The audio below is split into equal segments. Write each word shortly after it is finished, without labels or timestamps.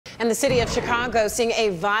And the city of Chicago seeing a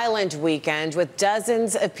violent weekend with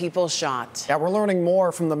dozens of people shot. Yeah, we're learning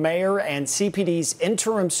more from the mayor and CPD's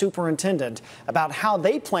interim superintendent about how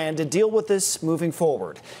they plan to deal with this moving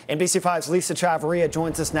forward. NBC5's Lisa Chavarria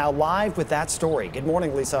joins us now live with that story. Good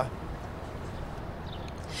morning, Lisa.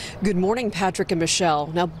 Good morning, Patrick and Michelle.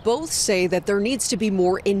 Now, both say that there needs to be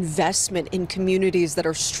more investment in communities that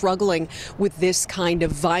are struggling with this kind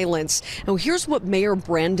of violence. Now, here's what Mayor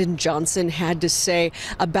Brandon Johnson had to say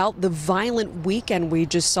about the violent weekend we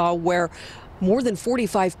just saw, where more than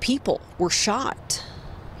 45 people were shot.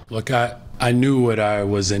 Look, I knew what I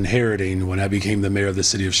was inheriting when I became the mayor of the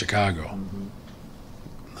city of Chicago.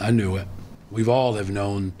 I knew it. We've all have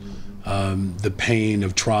known the pain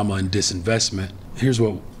of trauma and disinvestment. Here's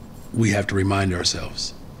what we have to remind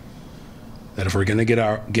ourselves: that if we're going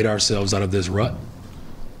to get ourselves out of this rut,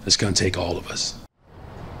 it's going to take all of us.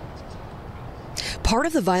 Part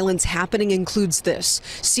of the violence happening includes this.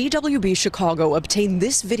 CWB Chicago obtained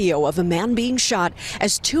this video of a man being shot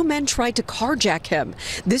as two men tried to carjack him.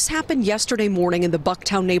 This happened yesterday morning in the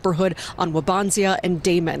Bucktown neighborhood on Wabansia and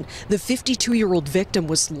Damon. The 52-year-old victim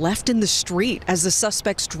was left in the street as the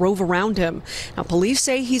suspects drove around him. Now, police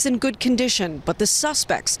say he's in good condition, but the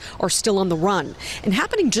suspects are still on the run. And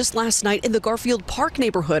happening just last night in the Garfield Park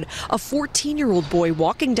neighborhood, a 14-year-old boy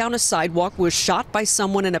walking down a sidewalk was shot by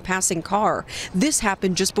someone in a passing car. This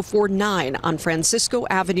happened just before 9 on Francisco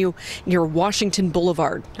Avenue near Washington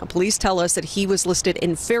Boulevard. Now, police tell us that he was listed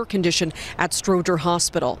in fair condition at Stroger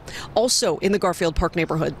Hospital. Also in the Garfield Park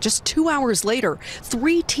neighborhood, just 2 hours later,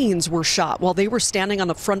 3 teens were shot while they were standing on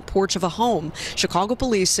the front porch of a home. Chicago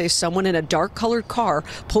police say someone in a dark-colored car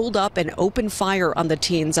pulled up and opened fire on the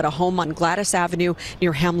teens at a home on Gladys Avenue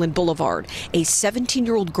near Hamlin Boulevard. A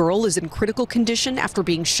 17-year-old girl is in critical condition after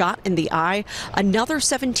being shot in the eye. Another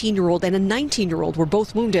 17-year-old and a 19-year-old were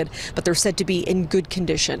both wounded, but they're said to be in good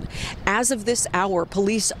condition. As of this hour,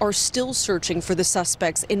 police are still searching for the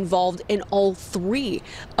suspects involved in all 3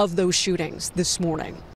 of those shootings this morning.